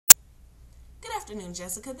afternoon,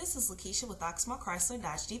 Jessica. This is Lakeisha with Oxmoor Chrysler,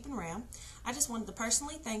 Dodge Jeep and Ram. I just wanted to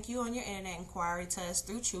personally thank you on your internet inquiry to us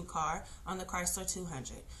through TrueCar on the Chrysler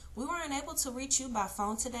 200. We were unable to reach you by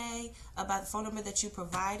phone today by the phone number that you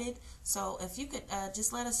provided. So if you could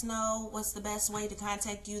just let us know what's the best way to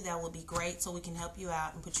contact you, that would be great so we can help you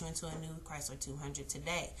out and put you into a new Chrysler 200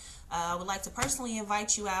 today. I would like to personally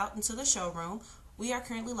invite you out into the showroom. We are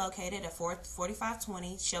currently located at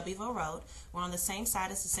 4520 Shelbyville Road. We're on the same side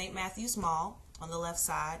as the St. Matthews Mall on the left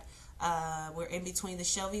side. We're in between the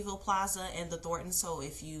Shelbyville Plaza and the Thorntons, so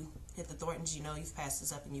if you hit the Thorntons, you know you've passed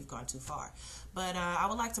us up and you've gone too far. But I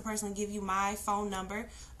would like to personally give you my phone number.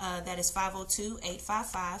 That is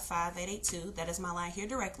 502-855-5882. That is my line here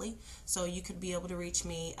directly, so you could be able to reach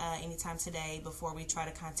me anytime today before we try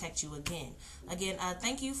to contact you again. Again,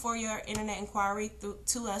 thank you for your internet inquiry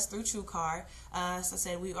to us through TrueCar. As I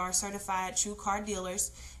said, we are certified TrueCar dealers,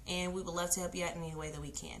 and we would love to help you out in any way that we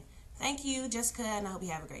can. Thank you, Jessica, and I hope you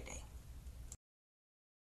have a great day.